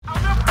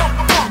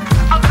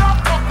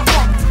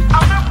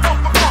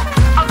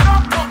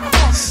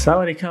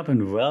Sawadee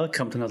and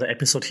welcome to another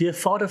episode here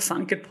for the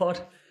Funky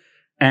Pod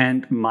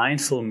and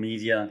Mindful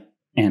Media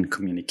and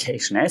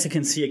Communication. As you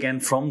can see again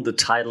from the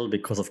title,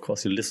 because of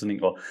course you're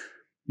listening or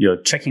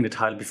you're checking the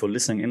title before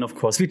listening in, of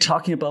course, we're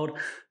talking about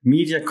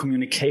media,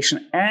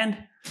 communication and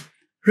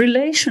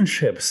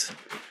relationships.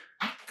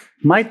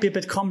 Might be a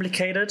bit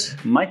complicated,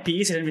 might be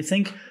easier than we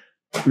think.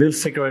 We'll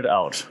figure it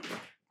out.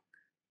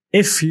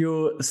 If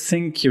you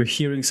think you're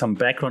hearing some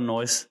background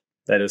noise,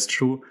 that is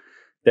true.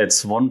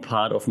 That's one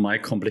part of my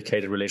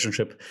complicated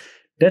relationship.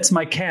 That's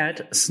my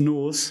cat,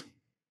 Snooze,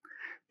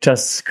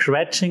 just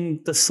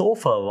scratching the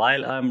sofa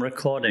while I'm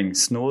recording.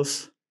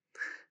 Snooze,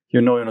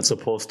 you know you're not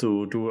supposed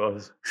to do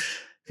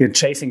you're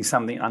chasing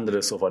something under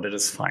the sofa. That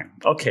is fine.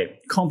 Okay,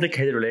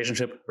 complicated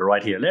relationship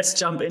right here. Let's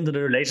jump into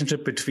the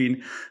relationship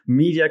between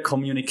media,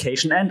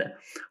 communication, and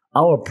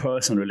our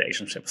personal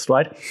relationships,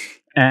 right?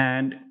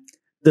 And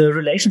the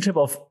relationship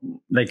of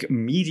like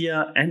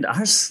media and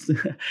us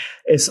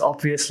is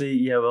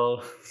obviously,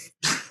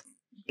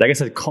 like I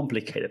said,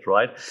 complicated,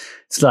 right?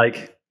 It's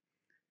like,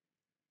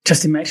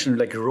 just imagine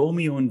like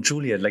Romeo and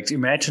Juliet. Like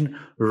imagine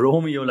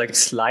Romeo like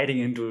sliding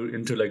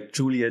into like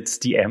Juliet's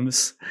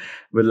DMs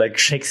with like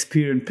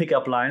Shakespearean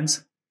pickup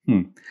lines.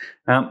 Did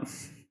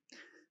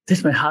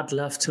my heart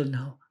love till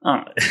now?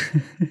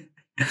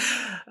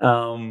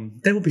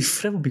 That would be.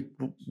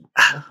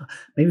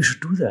 Maybe we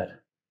should do that.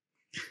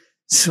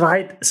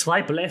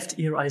 Swipe left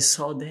ear I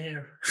saw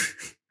there.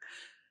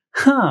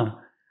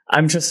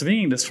 I'm just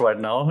winging this right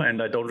now,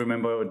 and I don't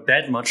remember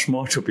that much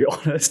more, to be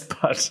honest,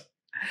 but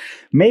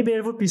maybe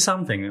it would be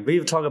something.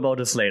 We'll talk about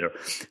this later.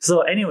 So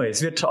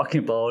anyways, we're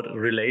talking about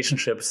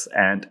relationships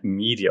and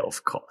media,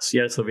 of course.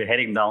 Yeah, so we're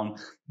heading down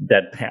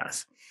that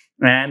path.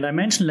 And I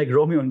mentioned like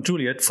Romeo and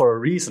Juliet for a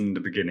reason in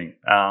the beginning,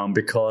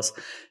 because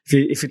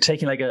if you're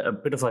taking like a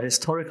bit of a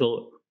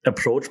historical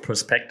approach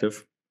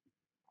perspective,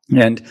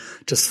 and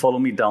just follow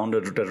me down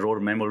the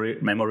road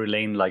memory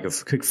lane, like a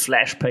quick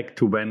flashback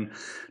to when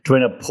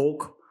a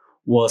poke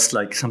was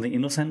like something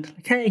innocent.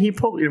 Like, hey, he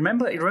poked. You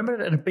remember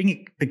at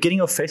the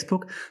beginning of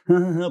Facebook,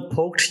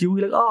 poked you.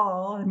 Like,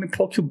 oh, let me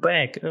poke you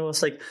back. It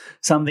was like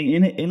something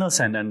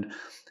innocent,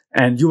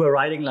 and you were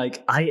writing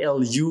like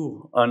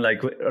ILU on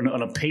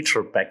a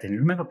pager back then. You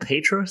remember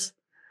pagers?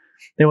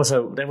 There was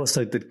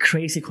like the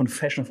crazy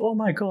confession of, oh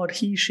my God,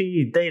 he,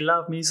 she, they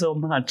love me so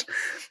much.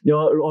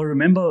 Or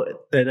remember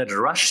that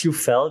rush you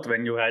felt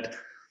when you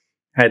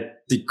had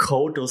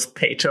decode those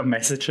pager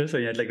messages,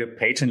 and you had like the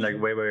page and like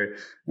where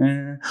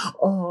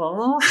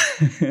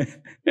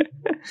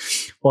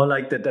or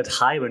like that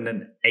high when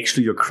then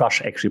actually your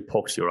crush actually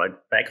pokes you right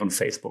back on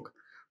Facebook.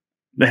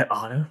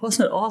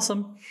 Wasn't it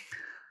awesome?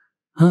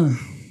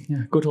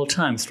 Yeah, good old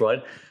times,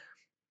 right?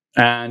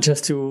 And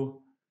just to.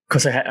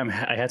 Because I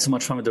had so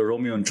much fun with the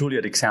Romeo and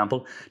Juliet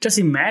example. Just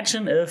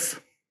imagine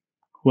if,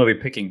 who are we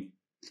picking?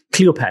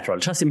 Cleopatra.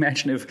 Just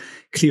imagine if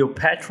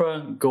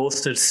Cleopatra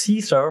ghosted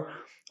Caesar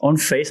on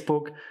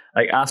Facebook,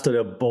 like after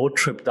their boat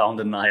trip down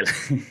the Nile.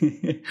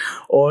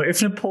 Or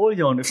if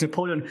Napoleon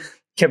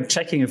kept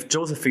checking if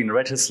Josephine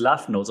read his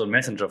love notes on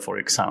Messenger, for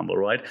example,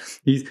 right?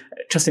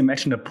 Just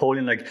imagine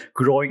Napoleon like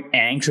growing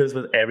anxious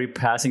with every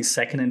passing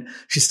second, and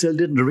she still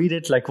didn't read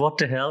it. Like, what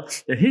the hell?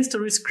 The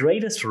history's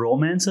greatest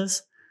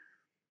romances.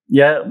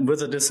 Yeah,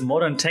 with this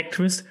modern tech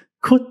twist,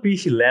 could be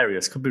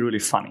hilarious, could be really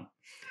funny.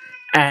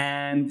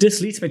 And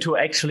this leads me to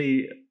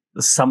actually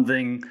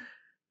something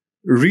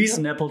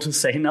reasonable to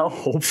say now,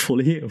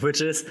 hopefully,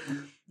 which is,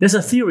 there's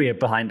a theory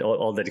behind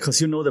all that.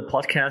 Because you know the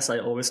podcast, I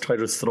always try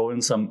to throw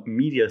in some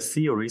media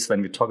theories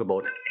when we talk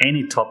about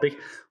any topic.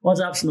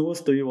 What's up,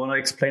 Snooze? Do you want to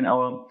explain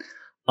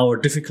our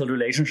difficult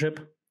relationship?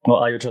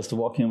 Or are you just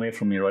walking away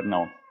from me right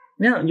now?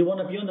 Yeah, you want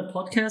to be on the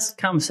podcast?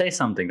 Come, say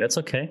something. That's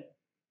okay.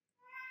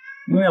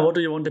 Yeah, what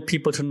do you want the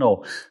people to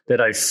know?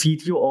 That I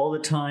feed you all the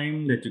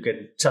time, that you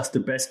get just the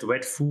best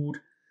wet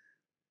food,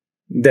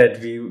 that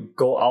we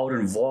go out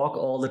and walk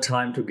all the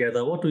time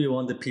together. What do you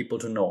want the people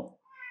to know?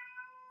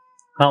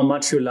 How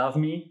much you love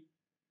me?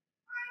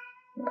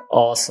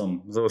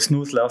 Awesome. So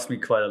Snooze loves me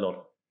quite a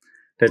lot.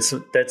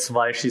 That's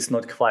why she's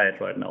not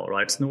quiet right now,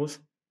 right, Snooze?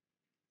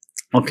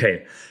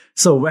 Okay,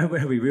 so where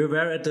were we? We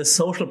were at the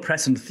social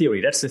presence theory.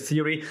 That's the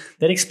theory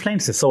that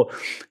explains this. So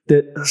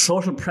the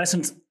social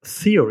presence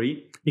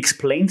theory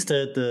explains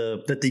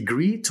the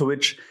degree to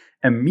which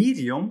a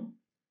medium,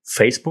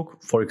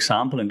 Facebook, for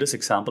example, in this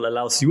example,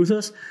 allows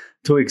users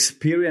to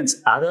experience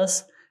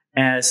others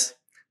as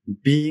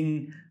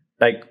being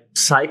like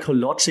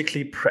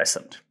psychologically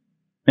present.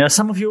 Now,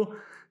 some of you,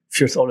 if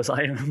you're as old as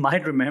I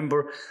might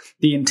remember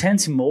the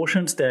intense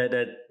emotions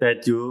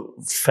that you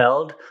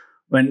felt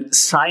when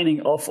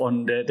signing off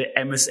on the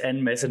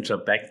MSN Messenger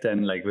back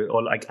then,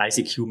 or like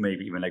ICQ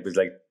maybe, even like with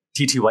like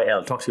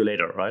TTYL, talk to you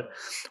later, right?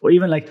 Or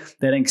even like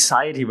that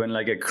anxiety when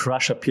like a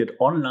crush appeared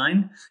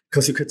online,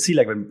 because you could see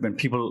like when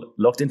people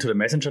logged into the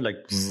messenger, like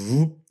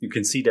you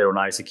can see they're on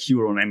ICQ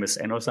or on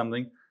MSN or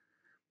something,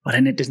 but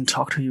then it didn't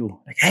talk to you.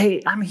 Like,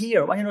 hey, I'm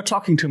here. Why are you not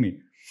talking to me?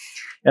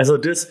 And so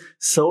this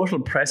social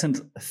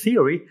presence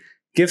theory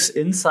gives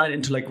insight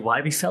into like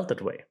why we felt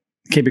that way.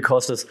 Okay,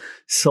 because this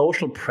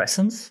social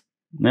presence,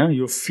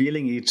 you're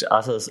feeling each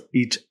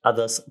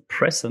other's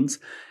presence,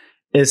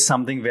 is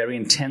something very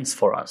intense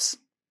for us.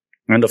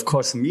 And of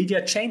course,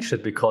 media changed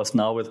it, because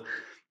now with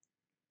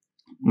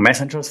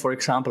messengers, for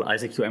example,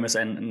 ICQ,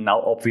 MSN,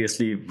 now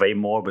obviously way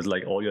more with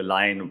like all your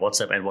line,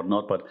 WhatsApp and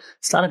whatnot, but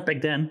started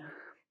back then,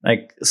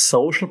 like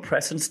social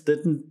presence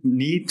didn't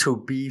need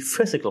to be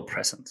physical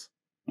presence.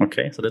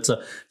 Okay, so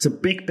it's a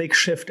big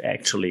shift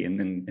actually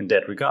in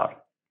that regard.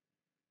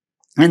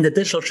 And the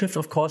digital shift,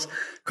 of course,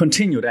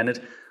 continued, and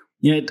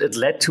it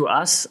led to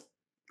us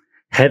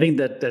having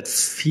that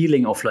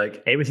feeling of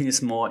like everything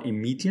is more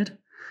immediate,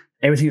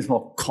 everything is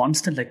more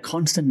constant, like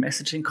constant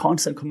messaging,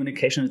 constant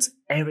communication. It's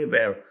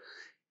everywhere,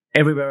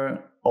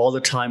 all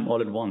the time,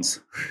 all at once.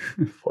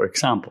 For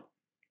example,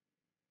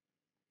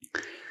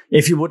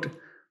 if you would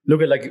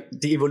look at like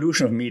the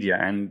evolution of media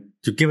and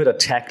to give it a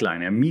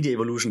tagline, a media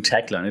evolution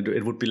tagline,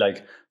 it would be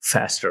like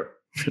faster.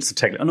 It's a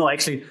tagline. Oh no,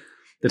 actually,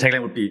 the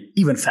tagline would be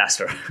even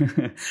faster.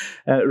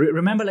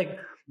 Remember, like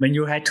when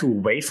you had to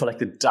wait for like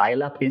the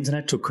dial-up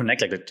internet to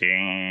connect, like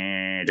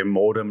the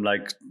modem,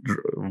 like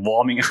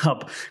warming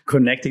up,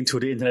 connecting to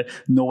the internet.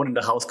 No one in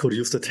the house could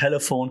use the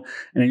telephone,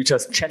 and then you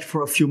just chat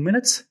for a few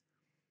minutes.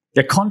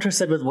 The contrast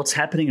that with what's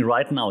happening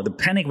right now, the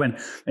panic when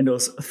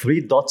those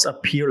 3 dots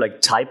appear,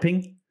 like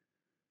typing,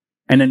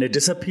 and then they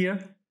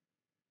disappear,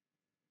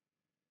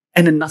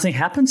 and then nothing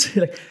happens.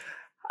 Like,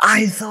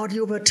 I thought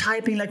you were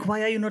typing. Like,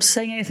 why are you not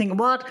saying anything?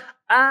 What?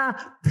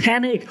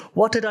 Panic.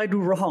 What did I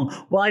do wrong?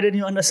 Why didn't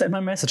you understand my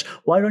message?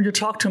 Why don't you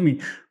talk to me?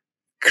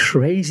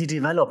 Crazy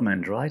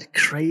development, right?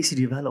 Crazy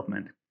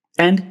development.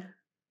 And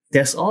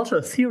there's also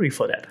a theory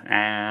for that.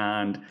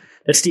 And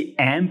that's the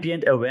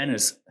ambient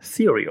awareness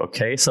theory,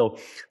 okay? So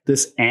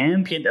this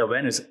ambient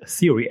awareness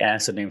theory,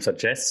 as the name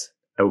suggests,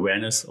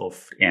 awareness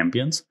of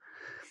ambience,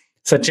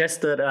 suggests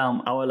that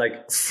our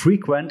like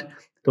frequent,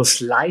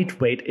 those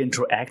lightweight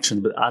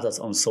interactions with others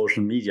on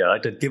social media,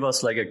 right, that give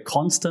us like a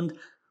constant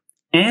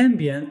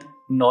ambient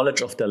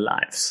knowledge of their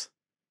lives.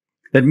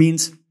 That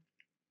means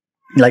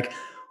like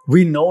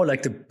we know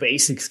like the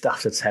basic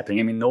stuff that's happening.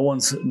 I mean, no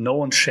one's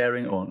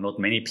sharing, or not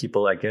many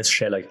people, I guess,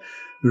 share like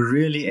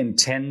really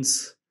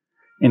intense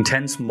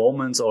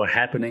moments or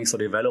happenings or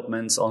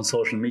developments on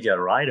social media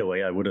right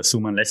away, I would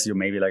assume, unless you're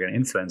maybe like an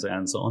influencer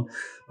and so on.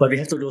 But we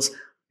have to do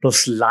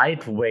those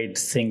lightweight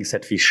things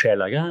that we share,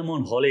 like I'm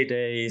on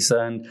holidays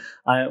and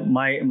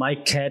my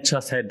cat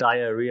just had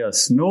diarrhea.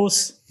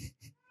 Snooze.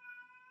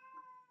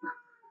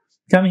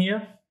 Come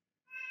here.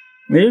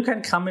 You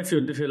can come if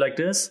you like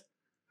this.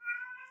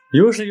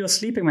 Usually you're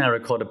sleeping when I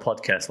record a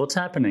podcast. What's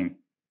happening?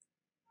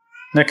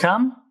 Now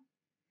come.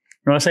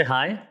 You want to say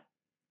hi?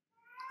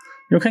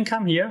 You can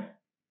come here.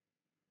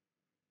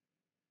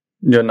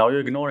 Now you're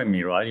ignoring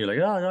me, right? You're like,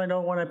 oh, I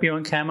don't want to be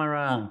on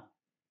camera.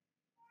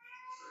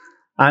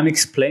 I'm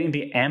explaining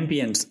the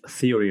ambient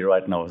theory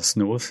right now,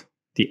 Snooze.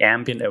 The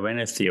ambient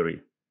awareness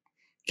theory.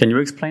 Can you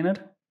explain it?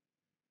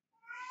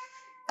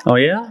 Oh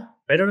yeah?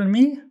 Better than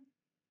me?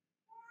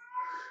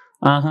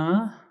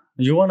 Uh-huh.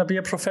 You want to be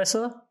a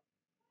professor?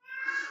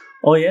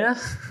 Oh yeah?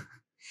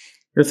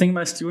 You think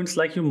my students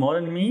like you more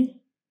than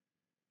me?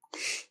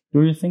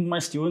 Do you think my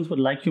students would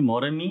like you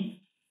more than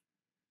me?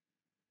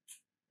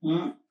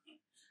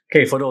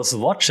 Okay, for those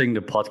watching the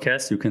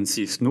podcast, you can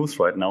see Snooze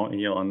right now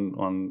here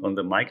on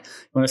the mic.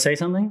 You want to say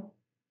something?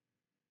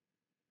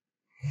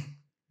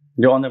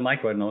 You're on the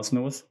mic right now,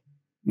 Snooze.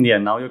 Yeah,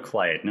 now you're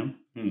quiet, no?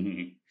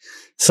 Mm-hmm.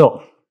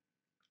 So,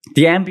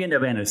 the ambient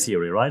awareness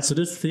theory, right? So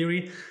this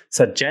theory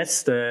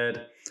suggests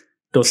that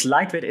those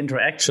lightweight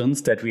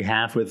interactions that we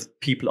have with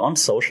people on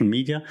social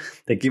media,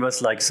 they give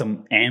us like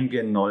some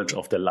ambient knowledge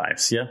of their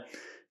lives, yeah?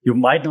 You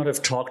might not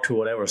have talked to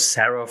whatever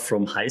Sarah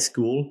from high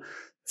school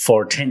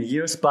for 10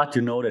 years, but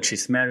you know that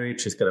she's married,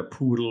 she's got a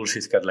poodle,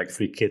 she's got like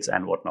 3 kids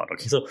and whatnot.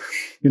 Okay, so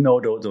you know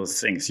those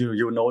things.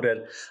 You know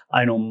that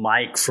I know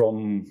Mike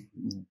from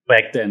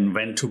back then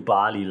went to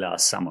Bali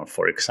last summer,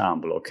 for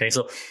example. Okay,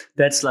 so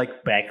that's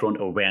like background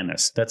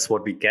awareness. That's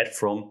what we get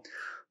from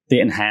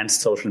the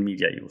enhanced social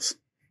media use.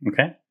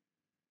 Okay,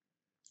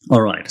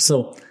 all right.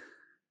 So,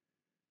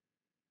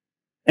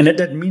 and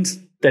that means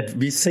that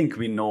we think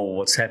we know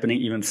what's happening,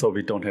 even though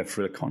we don't have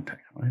real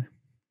contact, right?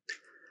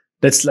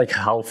 That's like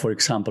how, for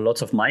example,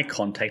 lots of my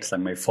contacts, like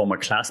my former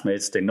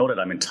classmates, they know that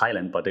I'm in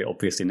Thailand, but they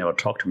obviously never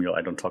talk to me, or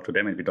I don't talk to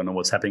them, and we don't know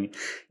what's happening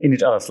in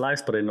each other's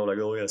lives, but they know like,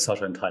 oh yeah,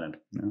 Sasha in Thailand,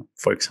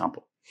 for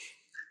example.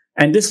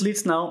 And this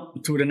leads now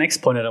to the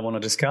next point that I want to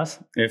discuss,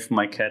 if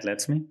my cat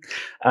lets me.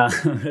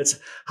 It's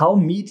how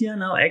media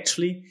now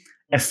actually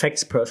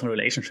affects personal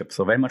relationships.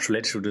 So very much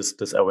related to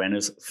this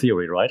awareness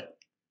theory, right?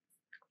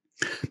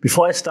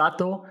 Before I start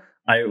though,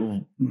 I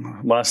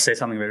want to say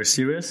something very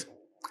serious.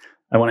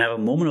 I want to have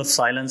a moment of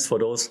silence for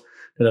those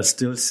that are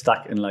still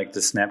stuck in like the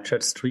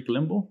Snapchat streak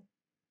limbo.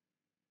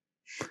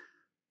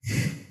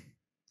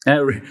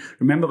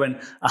 Remember when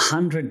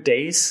 100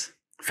 days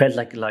felt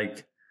like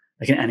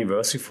an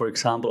anniversary, for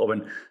example,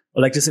 or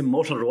like this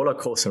emotional roller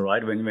coaster,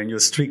 right? When your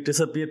streak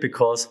disappeared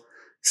because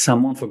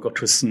someone forgot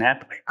to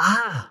snap.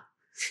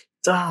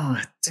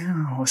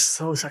 damn, I was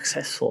so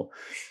successful.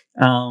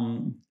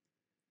 And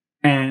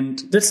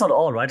that's not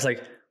all, right? It's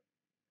like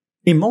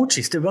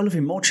emojis, the world of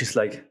emojis,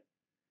 like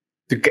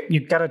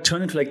you gotta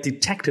turn into like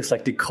detectives,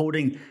 like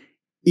decoding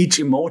each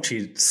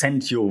emoji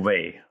sent your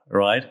way,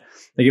 right?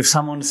 Like if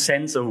someone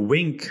sends a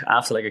wink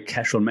after like a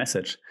casual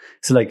message,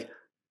 it's like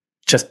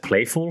just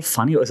playful,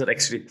 funny, or is it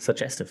actually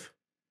suggestive?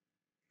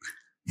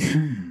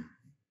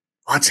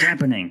 What's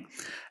happening?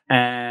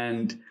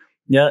 And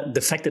yeah,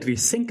 the fact that we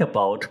think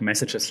about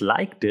messages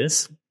like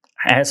this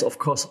has, of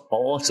course,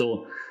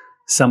 also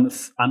some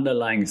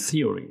underlying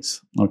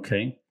theories.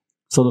 Okay.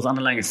 So those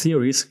underlying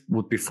theories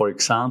would be, for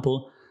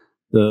example,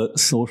 the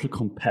social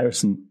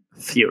comparison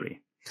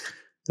theory.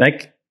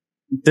 Like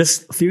this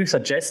theory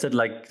suggests that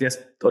like there's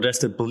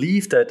the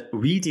belief that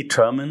we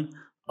determine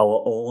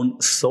our own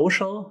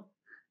social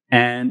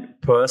and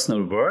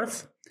personal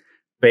worth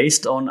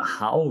based on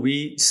how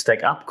we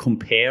stack up,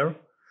 compare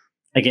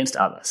against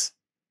others.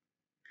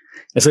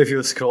 And so if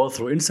you scroll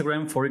through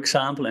Instagram, for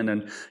example, and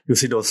then you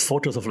see those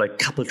photos of like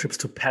couple trips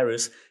to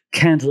Paris,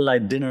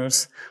 candlelight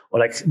dinners, or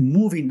like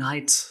movie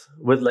nights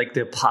with like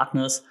their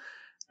partners,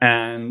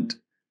 and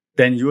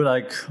then you're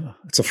like,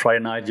 it's a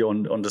Friday night, you're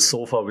on the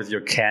sofa with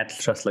your cat,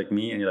 just like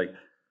me, and you're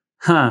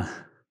like,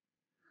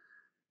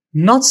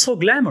 not so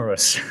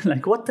glamorous.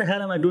 Like, what the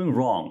hell am I doing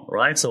wrong,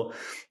 right? So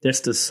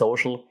there's this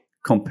social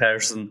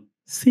comparison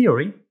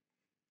theory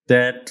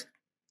that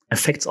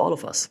affects all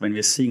of us when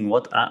we're seeing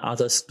what are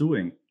others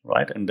doing,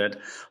 right? And that,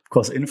 of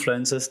course,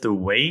 influences the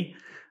way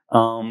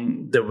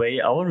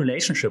our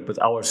relationship with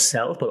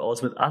ourselves, but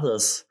also with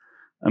others,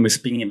 is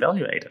being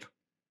evaluated.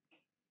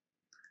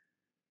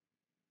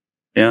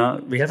 Yeah,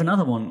 we have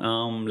another one.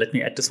 Let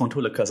me add this one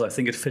too, because I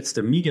think it fits.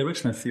 The media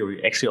richness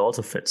theory actually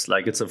also fits.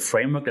 Like it's a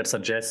framework that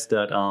suggests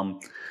that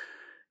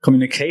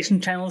communication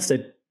channels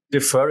that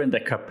differ in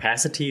their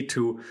capacity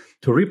to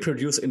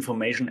reproduce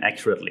information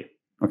accurately.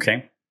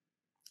 Okay.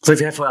 So if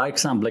you have, for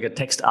example, like a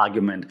text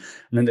argument,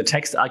 and then the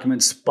text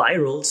argument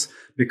spirals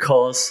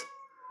because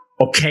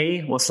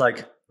okay was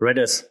like read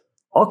as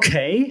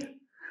okay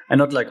and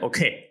not like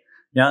okay.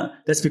 Yeah,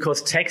 that's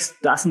because text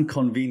doesn't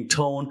convey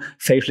tone,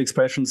 facial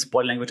expressions,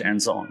 body language,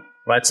 and so on,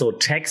 right? So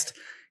text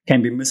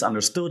can be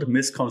misunderstood,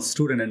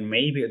 misconstrued, and then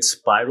maybe it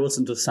spirals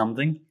into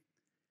something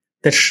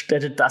that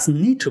it doesn't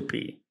need to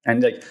be.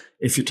 And like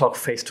if you talk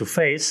face to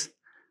face,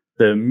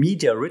 the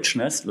media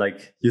richness,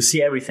 like you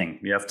see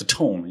everything. You have the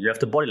tone, you have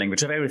the body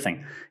language, you have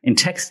everything. In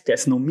text,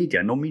 there's no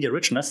media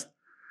richness,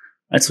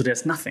 and so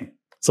there's nothing.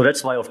 So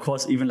that's why, of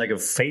course, even like a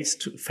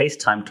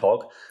FaceTime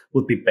talk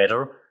would be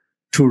better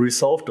to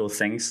resolve those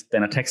things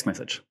than a text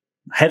message.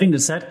 Having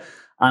this said,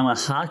 I'm a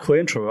hardcore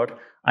introvert.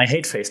 I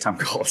hate FaceTime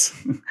calls.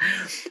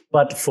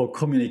 But for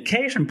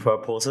communication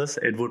purposes,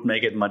 it would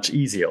make it much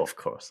easier, of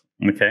course.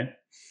 Okay.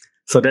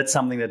 So that's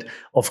something that,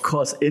 of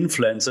course,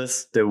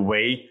 influences the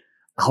way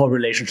our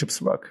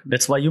relationships work.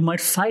 That's why you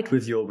might fight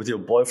with your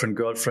boyfriend,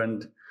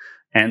 girlfriend,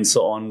 and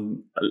so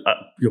on,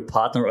 your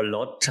partner a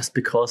lot, just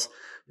because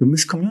you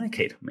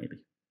miscommunicate, maybe.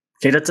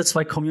 Okay, that's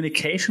why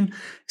communication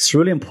is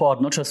really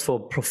important, not just for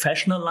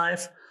professional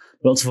life,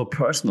 but also for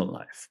personal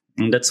life.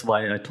 And that's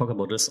why I talk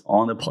about this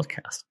on the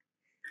podcast.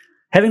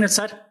 Having that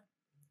said,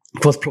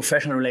 of course,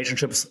 professional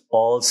relationships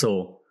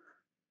also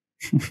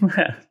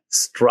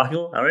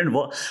struggle,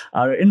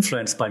 are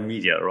influenced by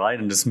media, right?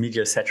 In this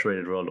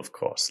media-saturated world, of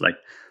course. Like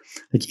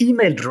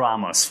email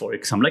dramas, for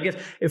example. Like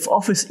if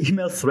office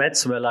email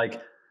threads were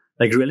like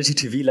reality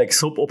TV, like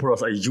soap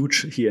operas are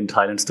huge here in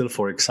Thailand still,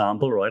 for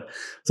example, right?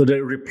 So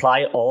the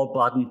reply all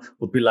button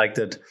would be like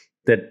that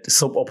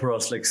soap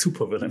operas like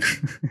supervillain.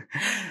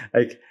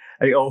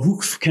 or who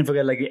can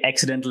forget like the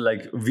accidental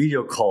like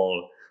video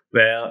call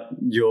where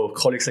your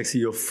colleagues like see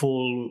your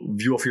full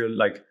view of your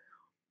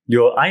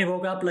I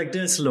woke up like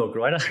this look,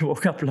 right? I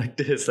woke up like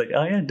this, like,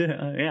 oh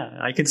yeah,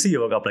 I can see you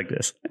woke up like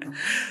this.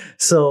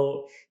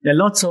 So there are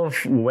lots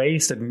of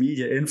ways that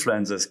media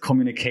influences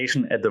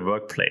communication at the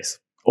workplace.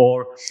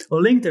 Or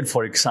LinkedIn,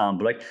 for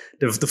example, like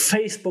the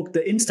Facebook, the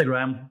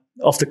Instagram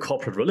of the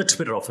corporate world, the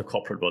Twitter of the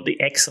corporate world, the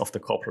X of the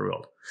corporate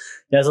world.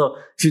 Yeah, so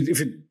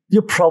if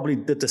you probably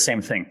did the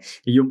same thing.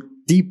 You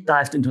deep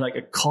dived into like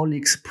a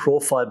colleague's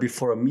profile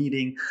before a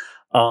meeting,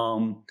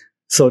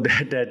 so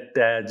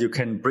that you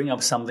can bring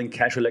up something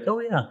casual, like, oh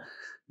yeah,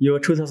 your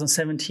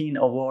 2017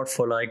 award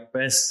for like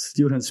best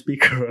student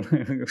speaker,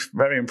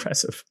 very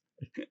impressive.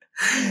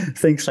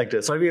 Things like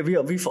this. So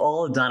we've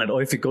all done it.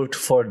 Or if you go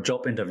for a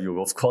job interview,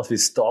 of course, we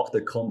stalk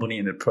the company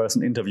and the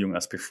person interviewing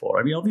us before.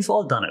 I mean, we've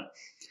all done it.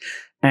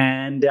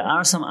 And there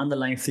are some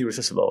underlying theories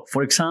as well.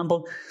 For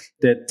example,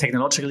 the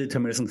technological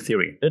determinism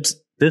theory.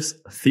 This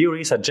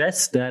theory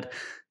suggests that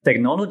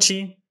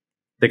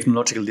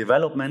technological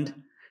development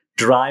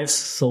drives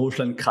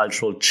social and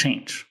cultural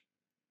change.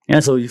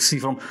 Yeah, so you see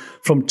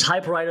from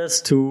typewriters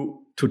to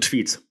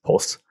tweets,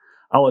 posts.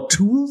 Our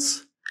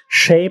tools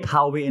shape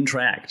how we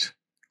interact.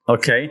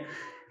 Okay.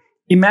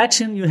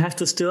 Imagine you have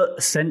to still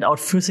send out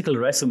physical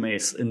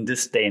resumes in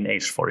this day and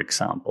age, for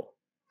example.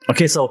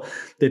 Okay, so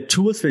the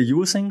tools we're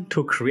using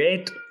to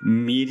create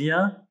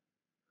media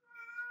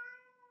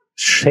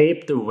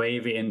shape the way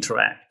we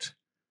interact.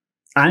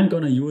 I'm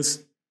going to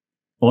use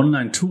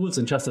online tools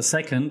in just a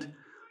second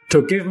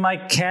to give my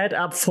cat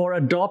up for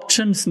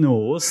adoption,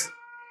 Snooze.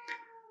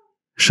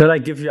 Shall I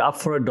give you up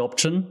for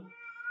adoption?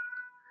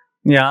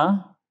 Yeah.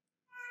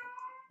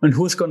 And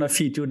who's going to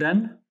feed you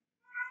then?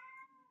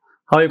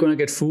 How are you going to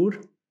get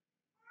food?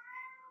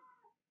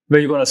 Where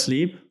are you going to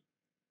sleep?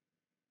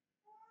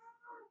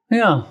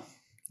 Yeah,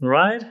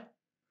 right?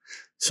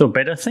 So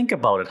better think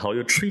about it, how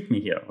you treat me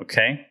here,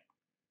 okay?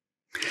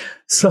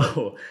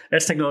 So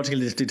that's technological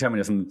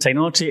determinism.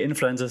 Technology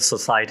influences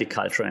society,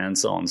 culture, and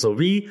so on. So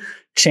we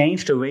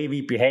change the way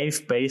we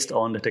behave based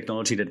on the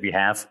technology that we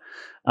have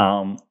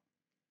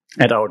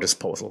at our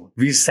disposal.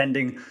 We're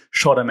sending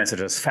shorter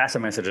messages, faster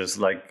messages,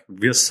 like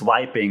we're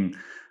swiping,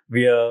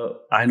 we're,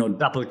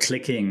 double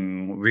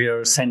clicking,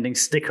 we're sending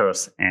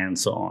stickers, and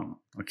so on.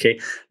 Okay.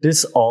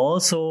 This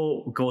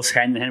also goes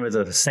hand in hand with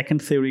a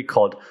second theory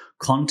called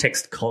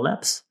context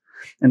collapse.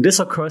 And this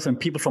occurs when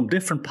people from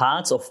different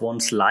parts of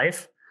one's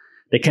life,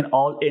 they can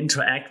all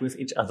interact with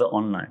each other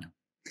online,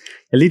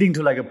 leading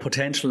to like a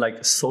potential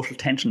like social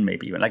tension,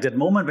 maybe even like that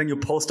moment when you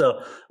post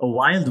a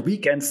wild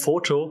weekend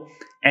photo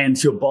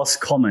and your boss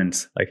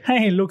comments like,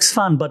 "Hey, looks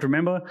fun, but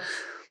remember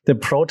the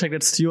project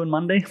that's due on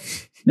Monday?"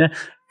 Yeah,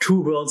 two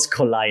worlds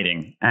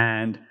colliding,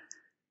 and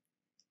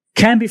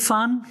can be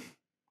fun.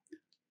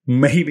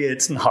 Maybe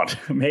it's not.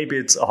 Maybe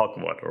it's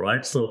awkward,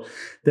 right? So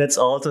that's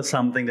also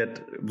something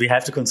that we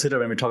have to consider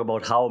when we talk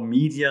about how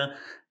media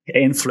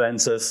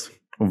influences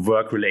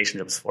work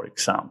relationships, for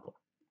example.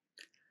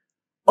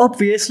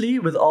 Obviously,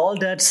 with all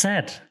that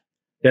said,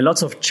 there are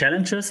lots of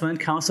challenges when it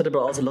comes to it, but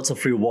also lots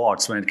of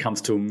rewards when it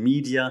comes to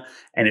media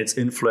and its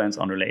influence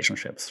on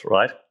relationships,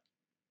 right?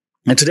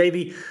 And today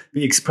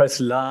we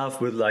express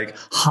love with like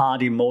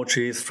heart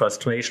emojis,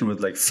 frustration with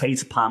like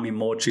face palm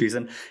emojis,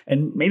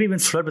 and maybe even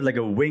flirt with like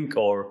a wink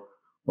or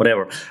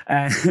whatever.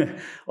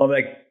 Or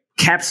like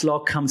caps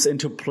lock comes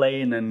into play,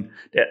 and then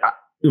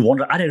you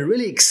wonder, are they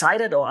really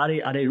excited or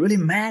are they really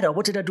mad, or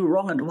what did I do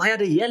wrong and why are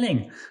they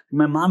yelling?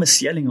 My mom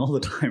is yelling all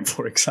the time,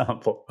 for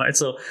example, right?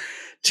 So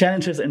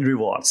challenges and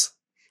rewards.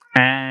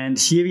 And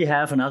here we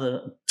have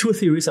another two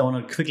theories I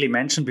want to quickly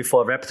mention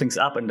before I wrap things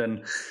up and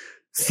then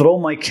throw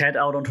my cat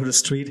out onto the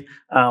street.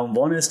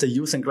 One is the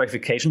use and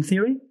gratification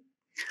theory.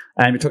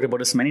 And we talked about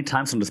this many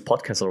times on this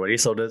podcast already.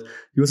 So the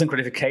use and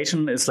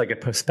gratification is like a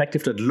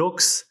perspective that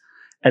looks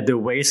at the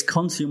ways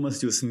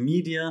consumers use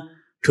media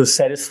to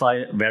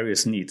satisfy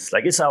various needs.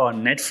 Like, is our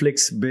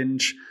Netflix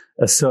binge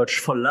a search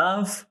for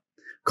love,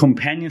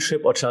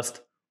 companionship, or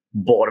just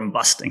boredom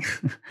busting,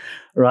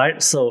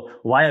 right? So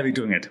why are we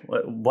doing it?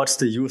 What's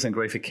the use and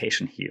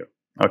gratification here?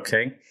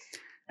 Okay.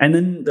 And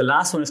then the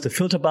last one is the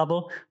filter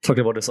bubble. Talked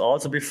about this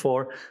also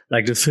before.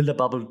 Like the filter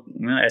bubble,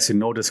 as you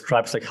know,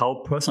 describes like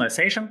how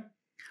personalization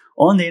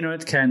on the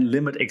internet can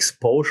limit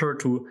exposure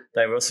to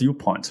diverse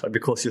viewpoints, right?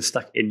 Because you're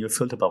stuck in your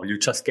filter bubble. You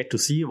just get to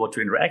see what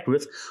you interact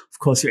with. Of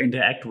course, you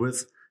interact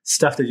with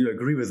stuff that you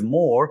agree with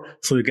more,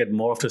 so you get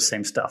more of the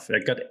same stuff.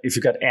 Like if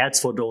you got ads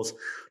for those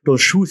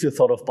shoes you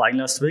thought of buying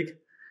last week,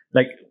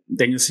 like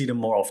then you see them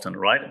more often,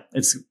 right?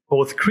 It's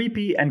both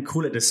creepy and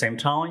cool at the same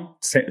time.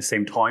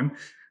 Same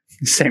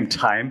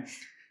time.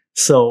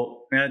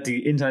 So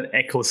the internet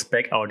echoes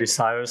back our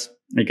desires.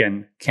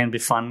 Again, can be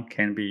fun,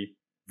 can be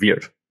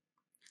weird.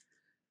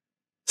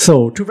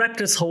 So to wrap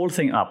this whole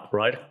thing up,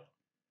 right?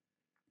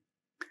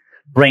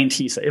 Brain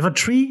teaser. If a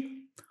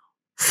tree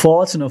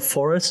falls in a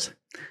forest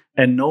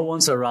and no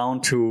one's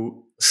around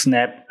to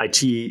snap,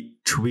 IG,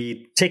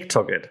 tweet,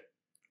 TikTok it,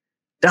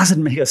 does it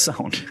make a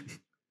sound?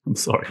 I'm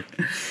sorry.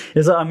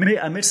 So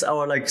amidst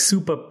our like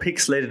super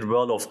pixelated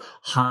world of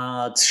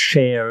hearts,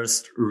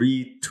 shares,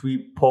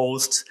 retweet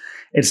posts,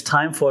 it's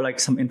time for like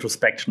some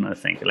introspection, I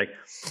think. Like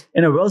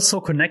in a world so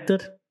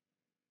connected,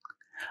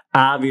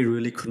 are we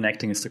really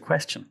connecting is the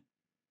question.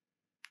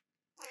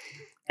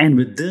 And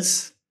with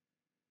this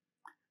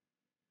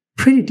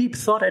pretty deep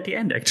thought at the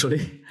end,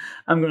 actually,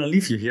 I'm gonna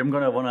leave you here. I'm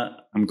gonna wanna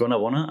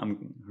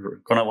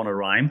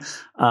rhyme.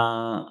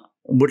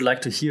 Would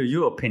like to hear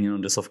your opinion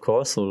on this, of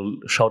course. So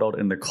shout out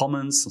in the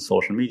comments, on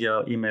social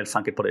media, email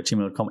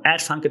funkitpod@gmail.com, add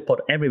funkitpod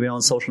everywhere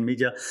on social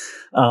media,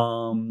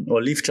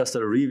 or leave just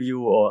a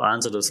review or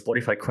answer the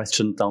Spotify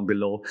question down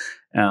below.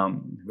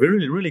 We're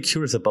really, really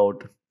curious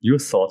about your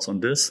thoughts on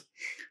this.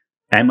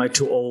 Am I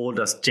too old?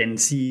 Does Gen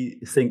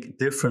Z think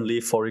differently,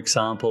 for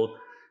example?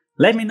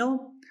 Let me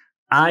know.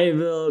 I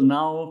will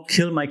now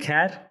kill my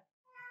cat,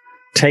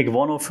 take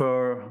one of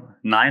her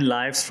 9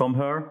 lives from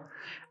her,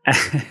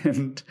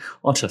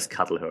 or just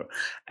cuddle her.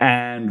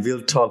 And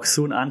we'll talk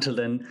soon. Until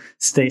then,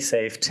 stay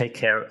safe, take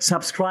care,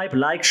 subscribe,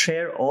 like,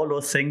 share, all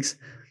those things.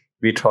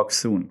 We talk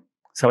soon.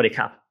 Sawadee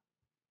Kap.